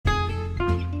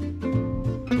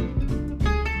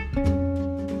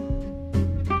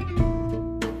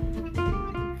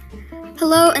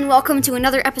Hello and welcome to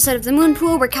another episode of the Moon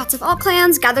Pool, where cats of all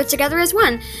clans gather together as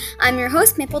one. I'm your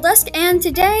host, Maple Dusk, and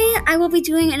today I will be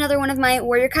doing another one of my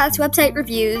Warrior Cats website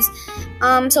reviews.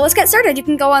 So let's get started. You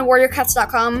can go on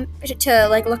warriorcats.com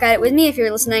to look at it with me if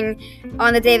you're listening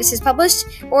on the day this is published,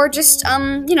 or just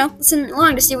listen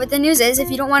along to see what the news is if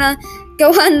you don't want to go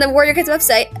on the Warrior Cats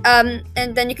website.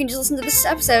 And then you can just listen to this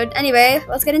episode. Anyway,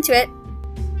 let's get into it.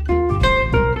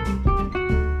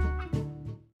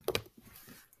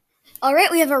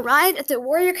 Alright, we have arrived at the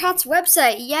Warrior Cats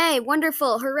website. Yay,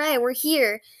 wonderful, hooray, we're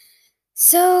here.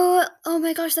 So, oh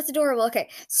my gosh, that's adorable. Okay,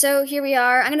 so here we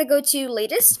are. I'm going to go to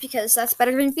latest, because that's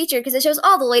better than featured, because it shows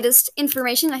all the latest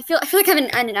information. I feel like I'm in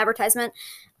an advertisement.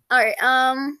 Alright,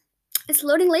 it's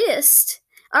loading latest.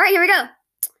 Alright, here we go.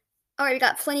 Alright, we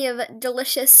got plenty of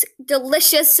delicious,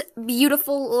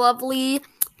 beautiful, lovely,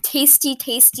 tasty,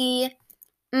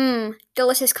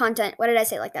 delicious content. What did I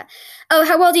say like that? Oh,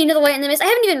 how well do you know The Light in the Mist? I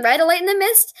haven't even read A Light in the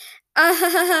Mist.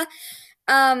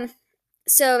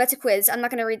 So that's a quiz. I'm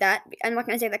not going to read that. I'm not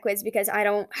going to take that quiz because I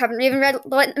haven't even read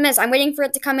The Light in the Mist. I'm waiting for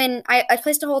it to come in. I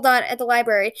placed a hold on at the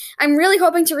library. I'm really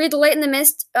hoping to read The Light in the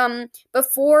Mist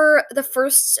before the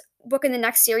first book in the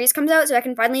next series comes out, so I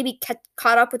can finally be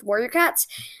caught up with Warrior Cats.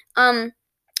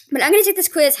 But I'm going to take this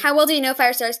quiz. How well do you know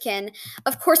Firestar's kin?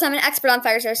 Of course, I'm an expert on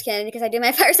Firestar's kin because I do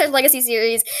my Firestar's Legacy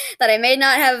series that I may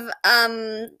not have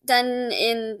done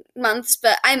in months,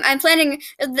 but I'm planning,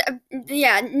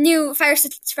 new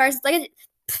Firestar's Legacy.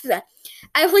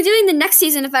 I will be doing the next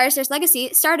season of Firestar's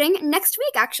Legacy starting next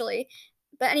week, actually.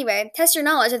 But anyway, test your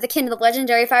knowledge of the kin of the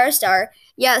legendary Firestar.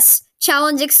 Yes,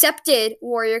 challenge accepted,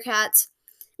 Warrior Cats.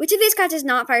 Which of these cats is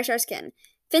not Firestar's kin?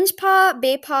 Finchpaw,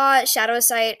 Baypaw,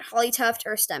 Shadowsight, Hollytuft,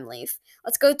 or Stemleaf.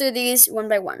 Let's go through these one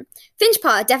by one.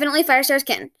 Finchpaw, definitely Firestar's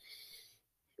kin.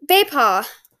 Baypaw.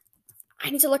 I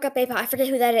need to look up Baypaw. I forget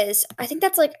who that is. I think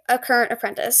that's like a current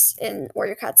apprentice in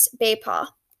Warrior Cats. Baypaw.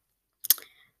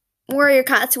 Warrior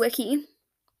Cats wiki.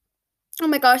 Oh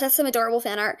my gosh, that's some adorable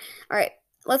fan art. Alright,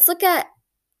 let's look at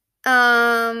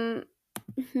oh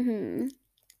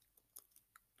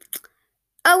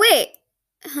wait.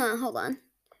 Hold on.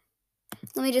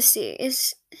 Let me just see.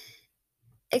 Is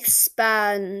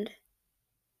expand.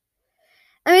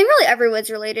 I mean, really, everyone's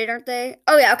related, aren't they?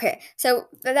 Oh yeah, okay. So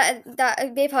that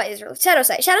Baypaw is related.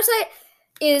 Shadowsight. Shadowsight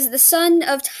is the son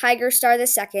of Tigerstar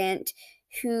II,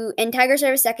 and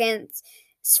Tigerstar II's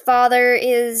father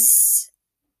is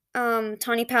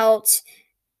Tawny Pelt.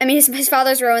 I mean, his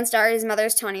father's Rowan Star. His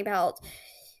mother's Tawny Pelt.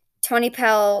 Tawny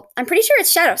Pelt. I'm pretty sure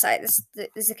it's Shadowsight. This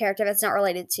is a character that's not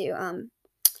related to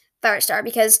Firestar,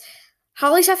 because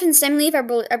Hollytuft and Stemleaf, I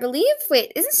believe.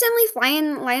 Wait, isn't Stemleaf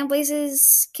Lion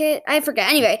Blaze's kid? I forget.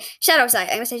 Anyway, Shadowsight.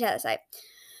 I'm gonna say Shadowsight.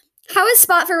 How is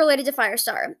Spotfur related to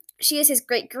Firestar? She is his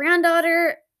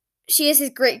great-granddaughter. She is his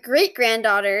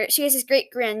great-great-granddaughter. She is his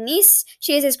great-grandniece.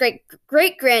 She is his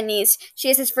great-great-grandniece. She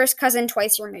is his first cousin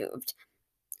twice removed.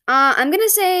 I'm gonna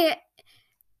say,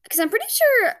 because I'm pretty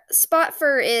sure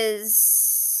Spotfur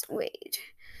is. Wait,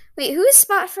 who is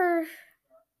Spotfur?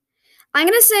 I'm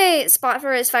going to say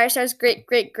Spotfur is Firestar's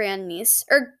great-great-grandniece.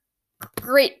 Or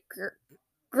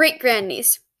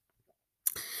great-great-grandniece.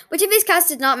 Which of these cats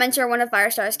did not mention one of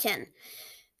Firestar's kin?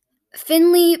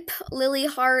 Finleap,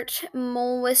 Lilyheart,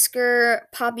 Molewhisker,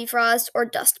 Poppyfrost, or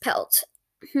Dustpelt?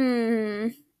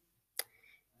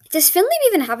 Does Finleap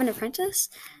even have an apprentice?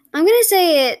 I'm going to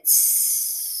say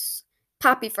it's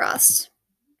Poppyfrost.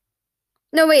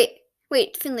 No, wait,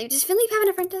 Finleap. Does Finleap have an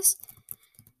apprentice?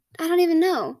 I don't even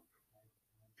know.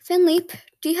 Finleap,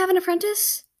 do you have an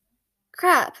apprentice?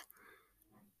 Crap.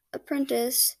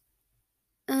 Apprentice.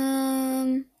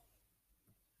 I'm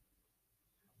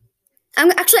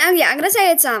gonna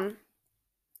say it's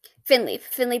Finleap.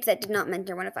 Finleap that did not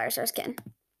mentor one of Firestar's kin.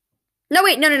 No,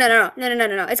 wait, no.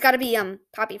 It's gotta be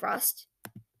Poppyfrost.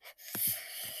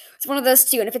 It's one of those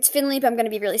two, and if it's Finleap, I'm gonna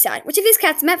be really sad. Which of these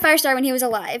cats met Firestar when he was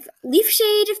alive?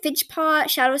 Leafshade, Finchpaw,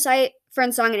 Shadowsight,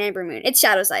 Fernsong, and Ambermoon. It's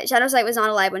Shadowsight. Shadowsight was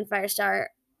not alive when Firestar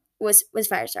was.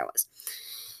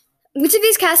 Which of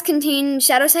these casts contains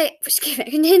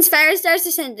Firestar's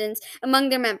descendants among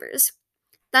their members?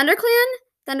 ThunderClan,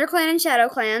 ThunderClan and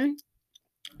ShadowClan,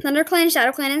 ThunderClan,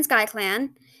 ShadowClan, and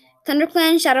SkyClan,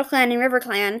 ThunderClan, ShadowClan, and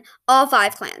RiverClan, all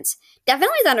 5 clans.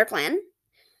 Definitely ThunderClan.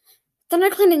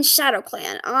 ThunderClan and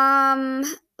ShadowClan.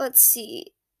 Let's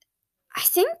see. I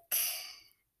think,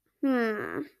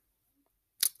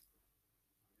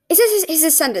 it says his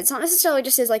descendants, not necessarily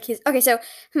just his, okay, so,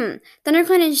 ThunderClan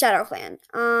and ShadowClan.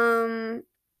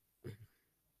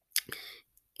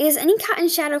 Is any cat in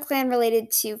ShadowClan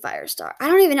related to Firestar? I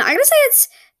don't even know. I'm gonna say it's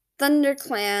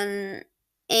ThunderClan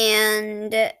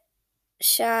and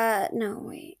no,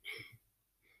 wait.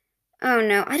 Oh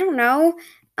no, I don't know.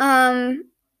 I'm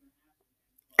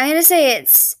gonna say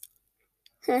it's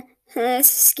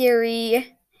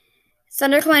scary.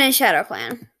 ThunderClan and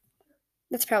ShadowClan.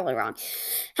 That's probably wrong.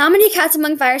 How many cats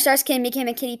among Firestars can become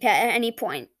a kitty pet at any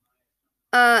point?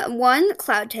 One,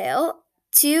 Cloudtail.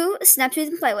 Two, Snaptooth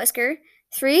and Flywhisker.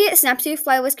 Three, Snaptooth,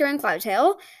 Flywhisker, and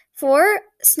Cloudtail. Four,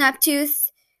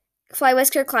 Snaptooth,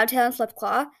 Flywhisker, Cloudtail, and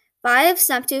Flipclaw. Five,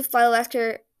 Snaptooth,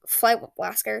 Flywhisker,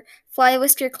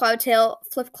 Cloudtail,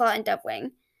 Flipclaw, and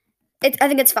Dovewing. I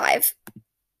think it's five.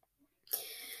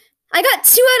 I got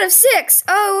 2 out of 6.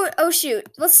 Oh shoot.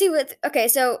 Let's see what. Okay,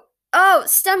 so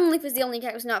Stemleaf was the only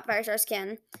cat who's not Firestar's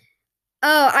kin.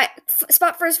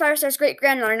 Spot first Firestar's great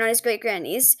granddaughter, not his great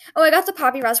grannies. Oh, I got the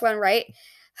Poppy Rose one right.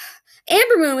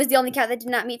 Amber Moon was the only cat that did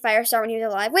not meet Firestar when he was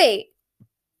alive. Wait,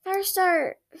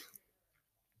 Firestar.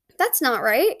 That's not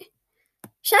right.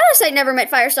 Shadowsight never met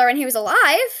Firestar when he was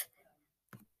alive.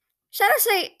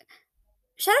 Shadowsight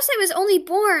was only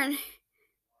born.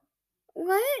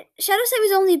 What? Shadowsight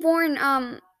was only born.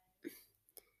 What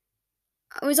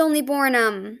was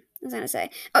I gonna say?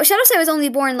 Oh, Shadowsight was only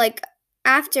born like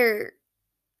after,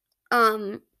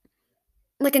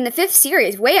 like in the 5th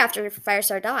series, way after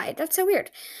Firestar died. That's so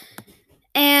weird.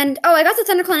 And I got the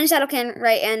ThunderClan and ShadowClan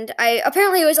right, and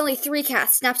apparently it was only 3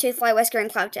 cats: Snaptooth, Flywhisker, and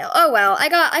Cloudtail. Oh well, I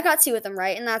got 2 of them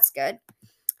right, and that's good.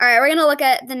 All right, we're gonna look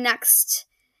at the next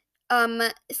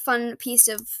fun piece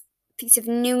of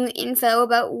new info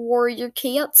about warrior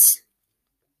cats.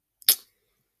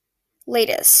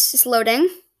 Latest is loading.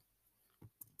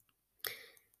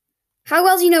 How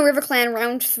well do you know RiverClan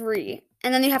round 3?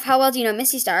 And then you have how well do you know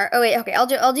Misty Star? Oh wait, okay, I'll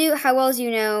do how well do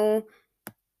you know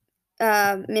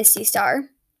Misty Star.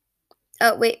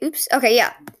 Oh wait, oops. Okay,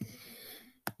 yeah.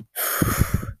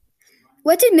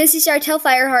 What did Misty Star tell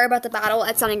Fireheart about the battle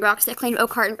at Sunning Rocks that claimed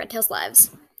Oakheart and Redtail's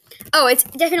lives? Oh, it's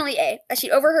definitely A.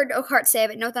 She overheard Oakheart say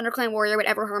that no ThunderClan warrior would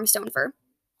ever harm Stonefur.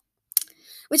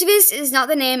 Which of these is not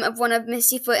the name of one of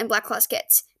Mistyfoot and Blackclaw's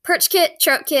kits? Perch Kit,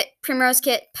 Trout Kit, Primrose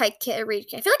Kit, Pike Kit, or Reed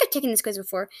Kit. I feel like I've taken this quiz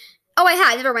before. Oh, I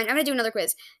had. Never mind. I'm gonna do another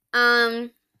quiz.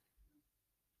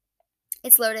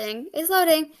 It's loading. It's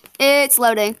loading. It's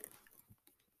loading.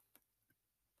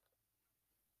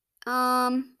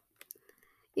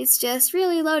 It's just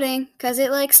really loading because it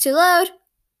likes to load.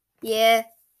 Yeah.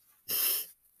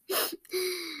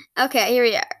 Okay, here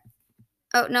we are.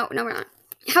 Oh no, we're not.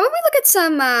 How about we look at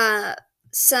some.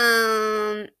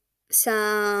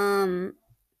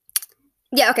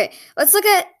 Yeah, okay. Let's look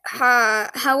at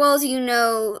how well do you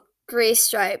know Gray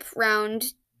Stripe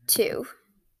round 2.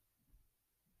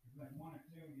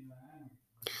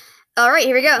 All right,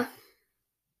 here we go.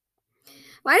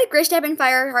 Why did Gray Stripe and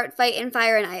Fireheart fight in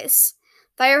Fire and Ice?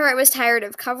 Fireheart was tired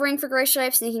of covering for Gray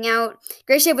Stripe, sneaking out.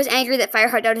 Gray Stripe was angry that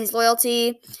Fireheart doubted his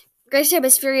loyalty. Gray Stripe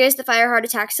was furious that Fireheart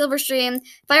attacked Silverstream.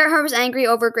 Fireheart was angry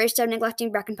over Gray Stripe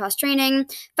neglecting Breckenpaw's training.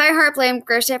 Fireheart blamed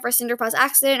Gray Stripe for Cinderpaw's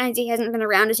accident, and he hasn't been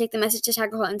around to take the message to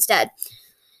Tigerheart instead.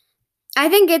 I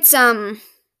think it's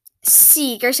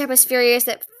C. Gray Stripe was furious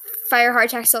that Fireheart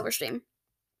attacked Silverstream.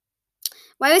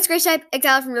 Why was Gray Stripe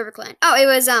exiled from RiverClan? Oh, it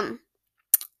was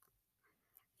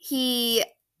he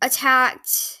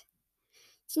attacked.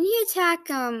 Didn't he attack?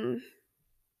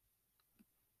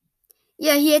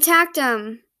 Yeah, he attacked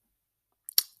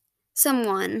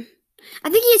someone. I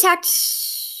think he attacked.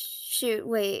 Shoot,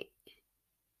 wait.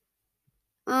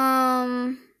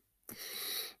 Trying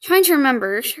to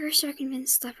remember. Sure, Star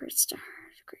convinced Leopard Star,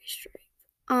 Gray Stripe.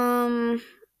 I'm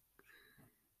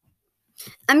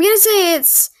gonna say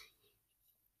it's.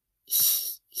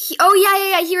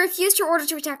 Yeah. He refused her order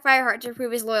to attack Fireheart to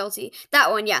prove his loyalty.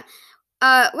 That one, yeah.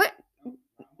 What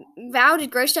vow did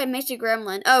Gray Stripe make to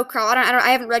Gremlin? Oh, Carl, I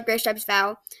haven't read Gray Stripe's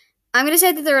vow. I'm gonna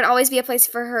say that there would always be a place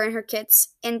for her and her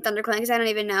kits in ThunderClan because I don't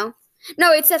even know.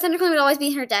 No, it's that ThunderClan would always be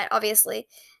in her debt, obviously.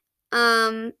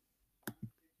 How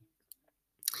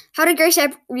did Gray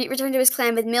Stripe return to his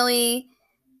clan with Millie?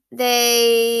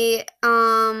 They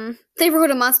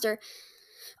rode a monster.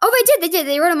 Oh, they did.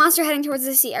 They rode a monster heading towards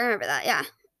the sea. I remember that, yeah.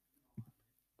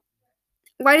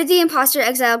 Why did the imposter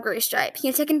exile Gray Stripe? He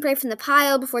had taken prey from the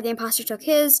pile before the imposter took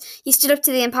his. He stood up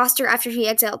to the imposter after he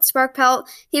exiled Sparkpelt.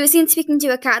 He was seen speaking to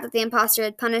a cat that the imposter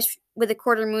had punished with a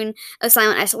quarter moon of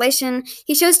silent isolation.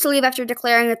 He chose to leave after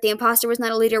declaring that the imposter was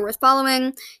not a leader worth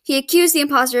following. He accused the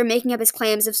imposter of making up his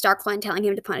claims of StarClan telling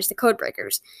him to punish the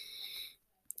codebreakers.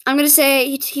 I'm going to say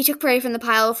he took prey from the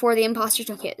pile before the imposter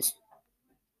took his.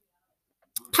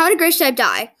 How did Gray Stripe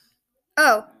die?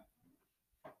 Oh.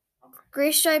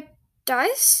 Gray Stripe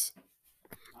dies?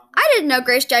 I didn't know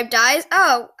Gray Stripe dies.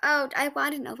 I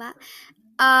didn't know that.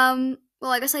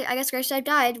 Well, I guess Gray Stripe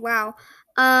died. Wow.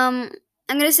 I'm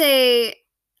gonna say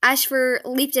Ashfur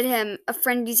leaped at him, a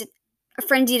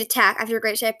frenzied attack after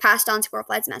Great Shay passed on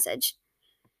Squirrelfly's message.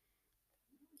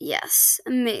 Yes,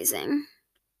 amazing.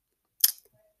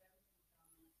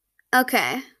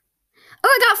 Okay. Oh,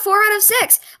 I got 4 out of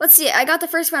 6. Let's see. I got the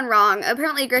first one wrong.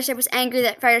 Apparently, Greyship was angry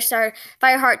that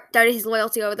Fireheart doubted his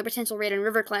loyalty over the potential raid on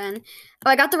River Clan. Oh,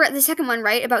 I got the second one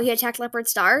right about he attacked Leopard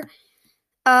Star.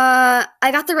 I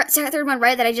got the third one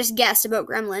right that I just guessed about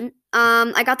Gremlin.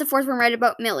 I got the fourth one right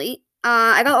about Millie.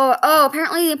 I got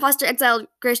apparently the imposter exiled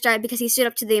Greystripe because he stood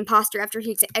up to the imposter after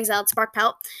he exiled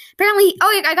Sparkpelt. Apparently,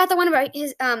 I got the one about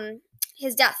his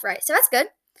death right, so that's good.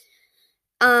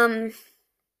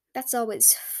 That's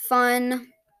always fun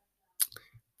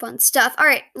stuff. All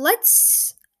right,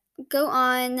 let's go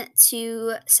on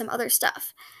to some other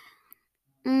stuff.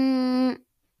 Okay,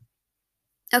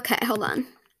 hold on.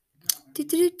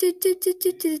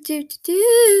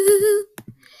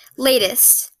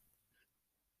 Latest.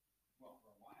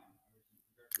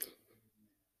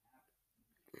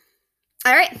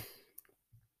 All right.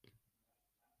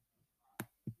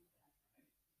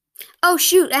 Oh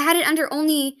shoot, I had it under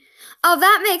only. Oh,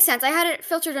 that makes sense. I had it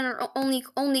filtered under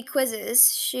only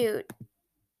quizzes. Shoot.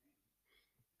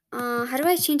 How do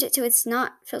I change it to it's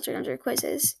not filtered under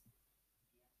quizzes?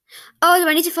 Oh, do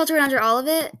I need to filter it under all of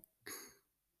it?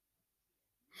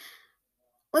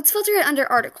 Let's filter it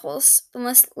under articles, the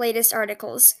most latest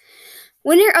articles.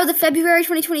 Winner of the February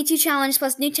 2022 challenge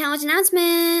plus new challenge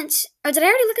announcement. Oh, did I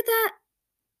already look at that?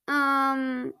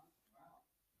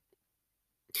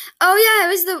 Oh yeah, it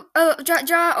was the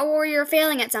draw a warrior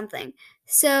failing at something.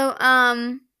 So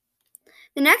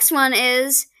the next one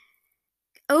is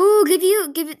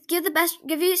give us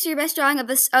your best drawing of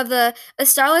the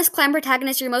Starless clan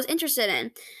protagonist you're most interested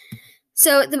in.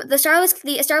 So the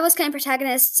Starless clan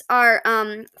protagonists are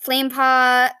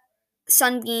Flamepaw,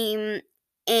 Sunbeam,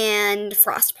 and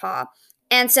Frostpaw.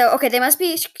 And so they must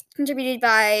be contributed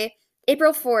by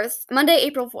Monday,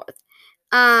 April 4th.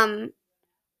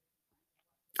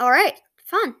 All right,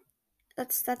 fun.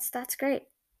 That's great.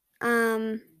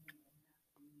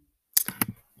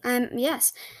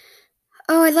 Yes.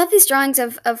 Oh, I love these drawings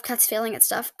of cats failing at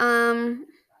stuff. All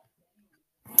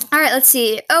right, let's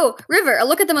see. Oh, River, a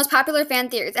look at the most popular fan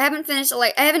theories. I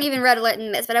haven't even read Light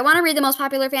in This, but I want to read the most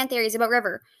popular fan theories about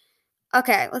River.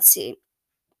 Okay, let's see.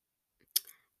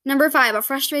 Number 5, a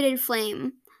frustrated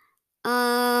flame.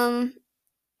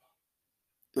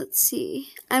 Let's see.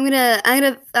 I'm gonna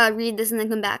read this and then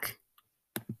come back.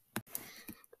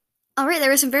 All right, there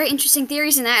were some very interesting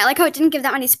theories in that. I like how it didn't give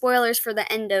that many spoilers for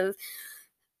the end of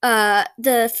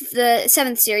the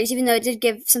 7th series, even though it did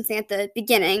give something at the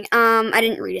beginning. I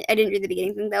didn't read it. I didn't read the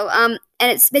beginning thing though. And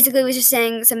it's basically was just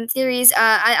saying some theories.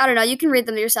 I don't know. You can read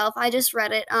them yourself. I just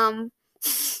read it.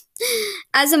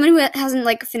 As someone who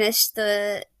hasn't finished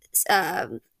the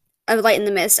Light in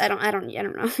the Mist, I don't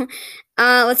know.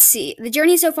 Let's see. The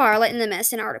journey so far, Light in the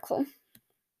Mist, an article.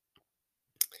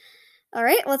 All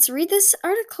right, let's read this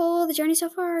article. The journey so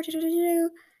far. The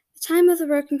time of the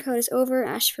broken code is over.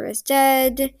 Ashfur is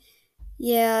dead.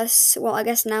 Yes. Well, I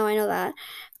guess now I know that.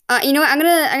 You know what? I'm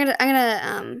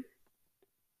gonna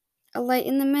a Light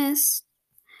in the Mist.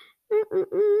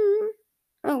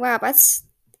 Oh wow, that's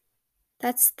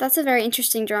a very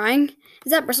interesting drawing.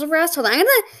 Is that Bristlefrost? Hold on,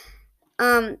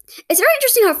 it's very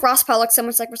interesting how Frostpaw looks so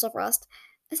much like Bristlefrost.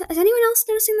 Is anyone else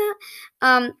noticing that?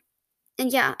 And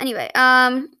yeah, anyway,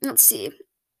 let's see.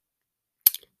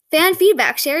 Fan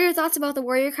feedback. Share your thoughts about the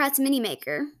Warrior Cats mini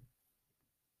maker.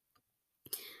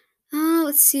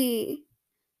 Let's see.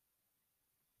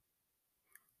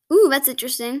 Ooh, that's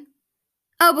interesting.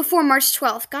 Oh, before March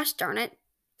 12th. Gosh darn it.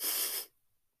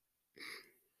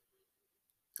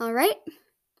 All right.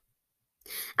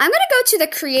 I'm gonna go to the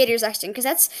creators section because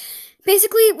that's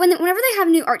basically whenever they have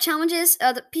new art challenges,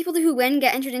 the people who win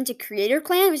get entered into Creator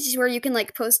Clan, which is where you can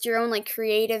post your own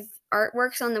creative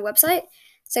artworks on the website.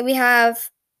 So we have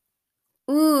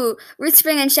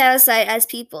Rootspring and Shadowsight as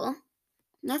people.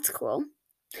 That's cool.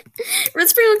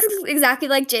 Rootspring looks exactly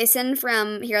like Jason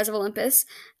from Heroes of Olympus.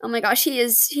 Oh my gosh, he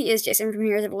is Jason from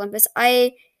Heroes of Olympus.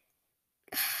 I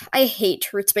hate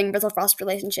Rootspring Bristlefrost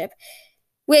relationship.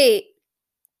 Wait,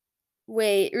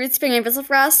 Rootspring and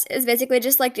Bristlefrost is basically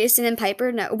just like Jason and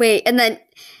Piper. No, wait, and then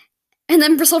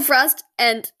Bristlefrost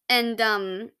and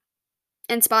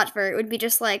Spotfur would be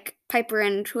just like Piper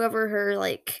and whoever her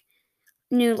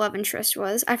new love interest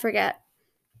was. I forget.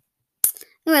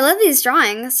 Oh, I love these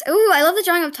drawings. Oh, I love the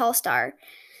drawing of Tallstar.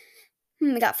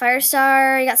 We got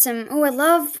Firestar. You got some. Oh, I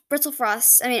love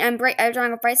Bristlefrost. I mean, I'm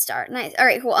drawing a Brightstar. Nice. All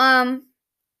right, cool.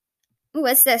 Ooh,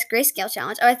 what's this? Grayscale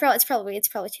challenge. Oh, it's probably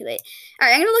too late. All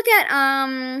right, I'm gonna look at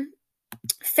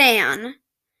fan.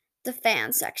 the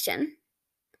fan section.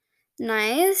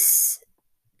 Nice.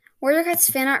 Warrior Cats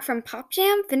fan art from Pop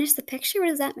Jam. Finish the picture. What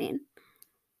does that mean?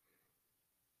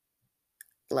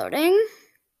 Loading.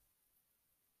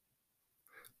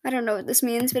 I don't know what this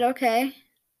means, but okay.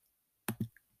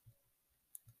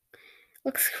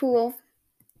 Looks cool.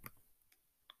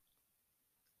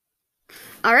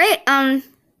 All right. I'm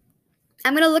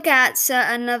gonna look at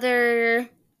another.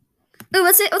 Oh,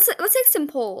 let's take some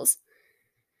polls.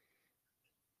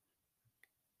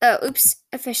 Oh, oops,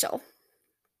 official.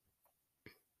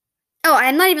 Oh,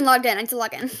 I'm not even logged in. I need to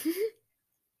log in.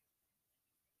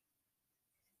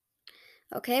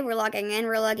 Okay, we're logging in.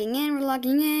 We're logging in. We're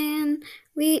logging in.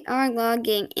 We are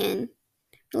logging in.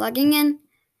 Logging in.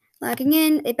 Logging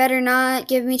in. They better not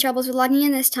give me troubles with logging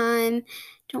in this time.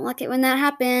 Don't like it when that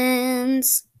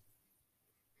happens.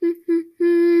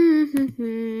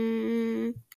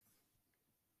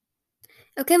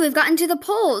 Okay, we've gotten to the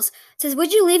polls. It says,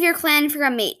 would you leave your clan for a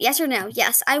mate? Yes or no?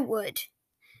 Yes, I would.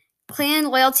 Clan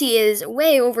loyalty is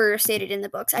way overstated in the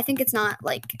books. I think it's not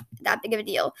like that big of a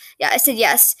deal. Yeah, I said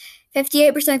yes.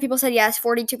 58% of people said yes.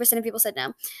 42% of people said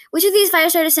no. Which of these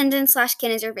five-star descendants /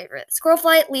 kin is your favorite?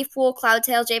 Squirrelflight, Leafpool,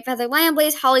 Cloudtail, Jayfeather,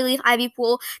 Lionblaze, Hollyleaf,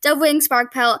 Ivypool, Dovewing,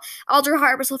 Sparkpelt,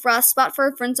 Alderheart, Bristlefrost,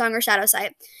 Spotfur, Fernsong, or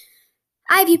Shadowsight.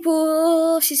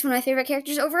 Ivypool. She's one of my favorite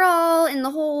characters overall in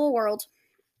the whole world.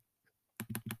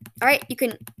 All right, you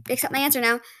can accept my answer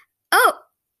now. Oh,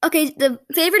 okay, the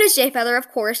favorite is Jayfeather, of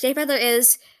course. Jayfeather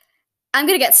is. I'm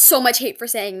gonna get so much hate for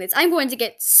saying this. I'm going to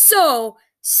get so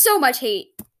much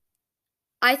hate.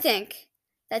 I think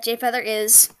that Jayfeather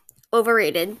is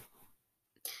overrated.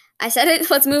 I said it.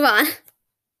 Let's move on.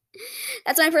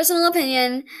 That's my personal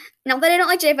opinion. Not that I don't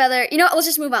like Jayfeather. You know what? Let's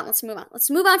just move on. Let's move on. Let's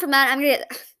move on from that.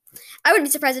 I wouldn't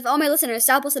be surprised if all my listeners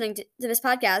stop listening to this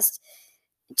podcast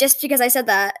just because I said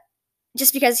that.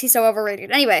 Just because he's so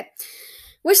overrated. Anyway,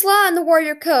 which law in the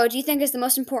Warrior Code do you think is the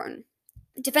most important?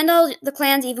 Defend all the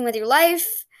clans even with your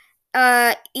life.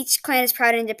 Each clan is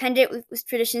proud and independent with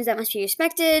traditions that must be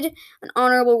respected. An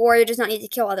honorable warrior does not need to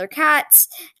kill other cats.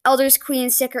 Elders,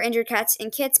 queens, sick or injured cats and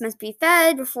kits must be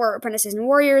fed before apprentices and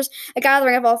warriors. A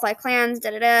gathering of all 5 clans.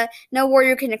 No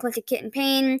warrior can neglect a kit in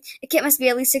pain. A kit must be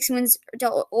at least 6 months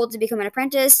old to become an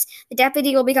apprentice. The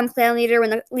deputy will become clan leader when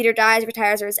the leader dies,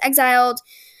 retires, or is exiled.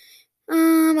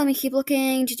 Let me keep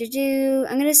looking.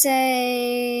 I'm gonna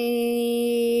say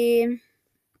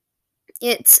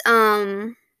it's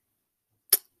an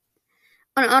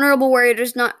honorable warrior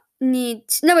does not need.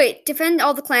 No, wait. Defend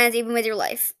all the clans even with your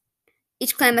life.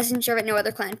 Each clan must ensure that no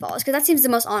other clan falls, because that seems the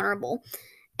most honorable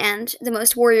and the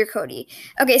most warrior cody.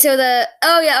 Okay, so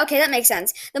okay, that makes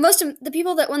sense. The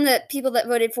people that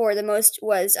voted for the most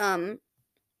was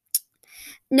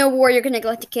no warrior can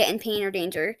neglect a kit in pain or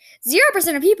danger.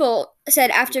 0% of people said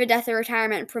after a death or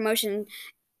retirement promotion,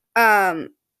 the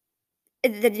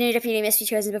new deputy must be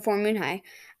chosen before Moon High.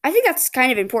 I think that's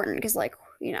kind of important because, like,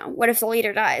 you know, what if the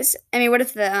leader dies? I mean, what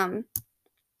if the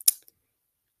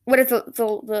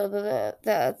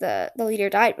leader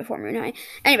died before Moon High?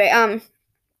 Anyway,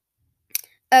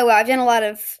 oh wow, I've done a lot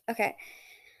of okay.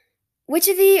 Which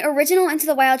of the original Into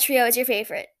the Wild trio is your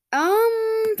favorite?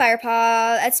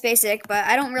 Firepaw, that's basic, but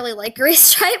I don't really like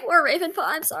Graystripe or Ravenpaw,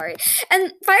 I'm sorry.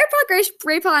 And Firepaw,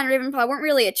 Graypaw, and Ravenpaw weren't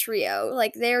really a trio.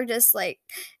 Like, they're just, like,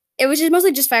 it was just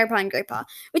mostly just Firepaw and Graypaw.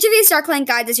 Which of these Star Clan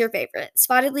guides is your favorite?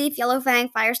 Spotted Leaf,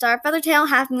 Yellowfang, Firestar, Feathertail,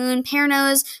 Half Moon,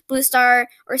 Pearnose, Blue Star,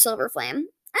 or Silverflame?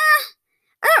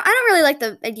 I don't really like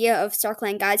the idea of Star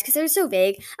Clan guides because they're so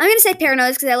vague. I'm gonna say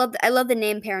Pearnose because I love the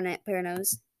name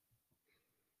Pearnose.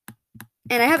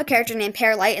 And I have a character named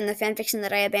Pearlight in the fanfiction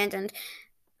that I abandoned.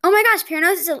 Oh my gosh,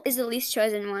 Pearnose is the least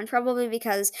chosen one, probably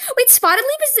because... Wait, Spotted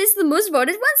Leaf is the most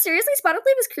voted one? Seriously? Spotted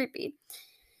Leaf is creepy.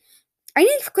 I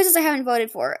need quizzes I haven't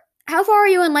voted for. How far are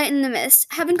you in Light in the Mist?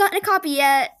 Haven't gotten a copy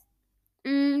yet.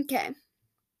 Okay.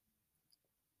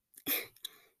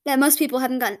 That most people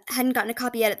hadn't gotten a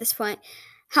copy yet at this point.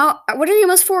 What are you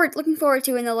most looking forward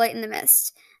to in the Light in the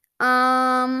Mist?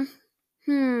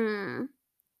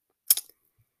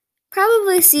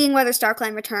 Probably seeing whether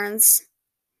StarClan returns.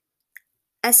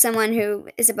 As someone who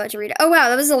is about to read it. Oh wow,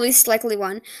 that was the least likely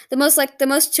one. The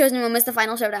most chosen one was the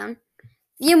final showdown.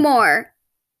 Few more.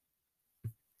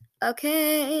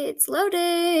 Okay, it's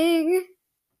loading.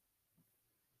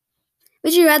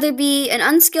 Would you rather be an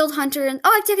unskilled hunter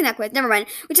I've taken that quiz. Never mind.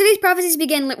 Which of these prophecies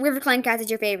begin RiverClan cats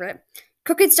is your favorite?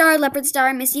 Crooked Star, Leopard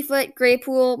Star, Mistyfoot,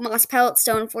 Graypool, Mosspelt,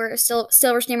 Stonefur,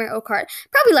 Silver Steamer, Oakheart.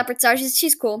 Probably Leopard Star.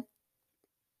 She's cool.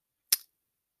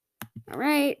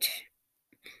 Alright.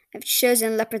 I've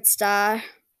chosen Leopard Star.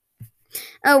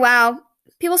 Oh wow.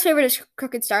 People's favorite is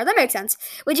Crooked Star. That makes sense.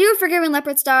 Would you have forgiven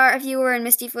Leopard Star if you were in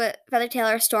Mistyfoot,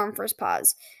 Feathertail, or Storm First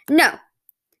Paws? No.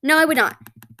 No, I would not.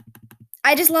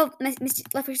 I just love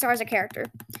Leopard Star as a character.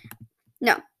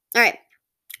 No. Alright.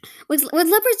 Would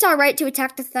Leopard Star right to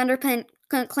attack the Thunder Clan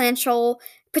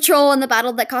patrol in the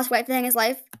battle that cost White Fang his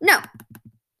life? No.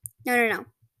 No.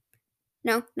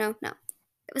 It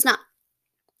was not.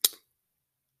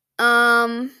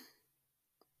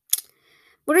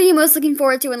 What are you most looking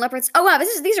forward to in Leopards? Oh wow,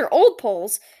 these are old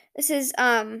polls. This is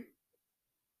what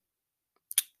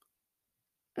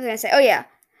was I gonna say? Oh yeah.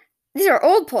 These are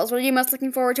old polls. What are you most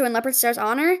looking forward to in Leopard Star's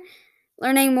honor?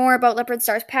 Learning more about Leopard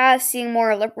Star's past, seeing more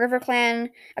of River Clan.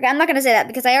 Okay, I'm not gonna say that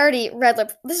because I already read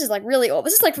this is like really old.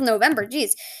 This is like from November,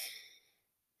 jeez.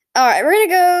 Alright, we're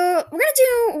gonna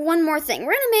do one more thing.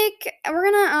 What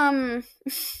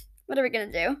are we gonna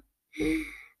do?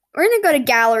 We're gonna go to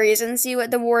galleries and see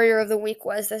what the Warrior of the Week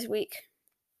was this week.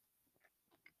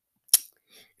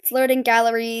 It's loading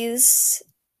galleries.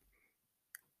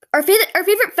 Our favorite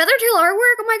Feathertail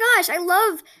artwork. Oh my gosh, I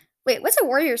love. Wait, what's a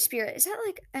Warrior Spirit? Is that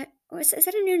like is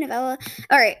that a new novella?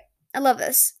 All right, I love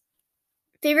this.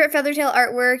 Favorite Feathertail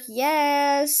artwork?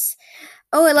 Yes.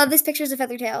 Oh, I love these pictures of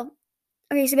Feathertail.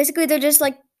 Okay, so basically they're just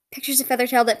like pictures of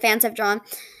Feathertail that fans have drawn.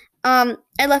 I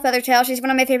love Feathertail. She's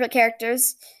one of my favorite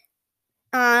characters.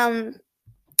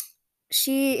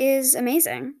 She is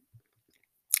amazing.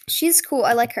 She's cool.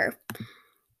 I like her.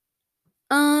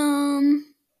 Alright,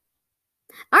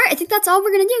 I think that's all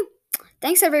we're gonna do.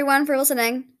 Thanks everyone for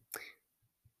listening.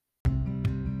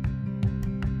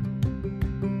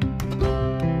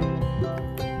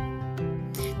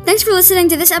 Thanks for listening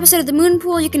to this episode of The Moon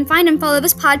Pool. You can find and follow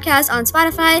this podcast on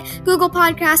Spotify, Google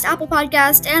Podcast, Apple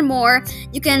Podcast, and more.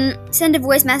 You can send a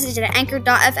voice message at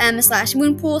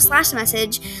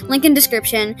anchor.fm/moonpool/message, link in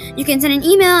description. You can send an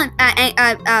email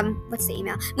at what's the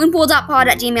email?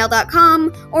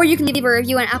 moonpool.pod@gmail.com, or you can leave a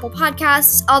review on Apple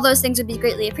Podcasts. All those things would be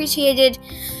greatly appreciated.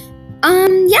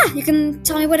 Yeah, you can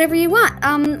tell me whatever you want,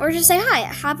 or just say hi.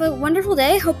 Have a wonderful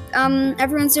day. Hope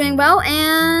everyone's doing well,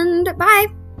 and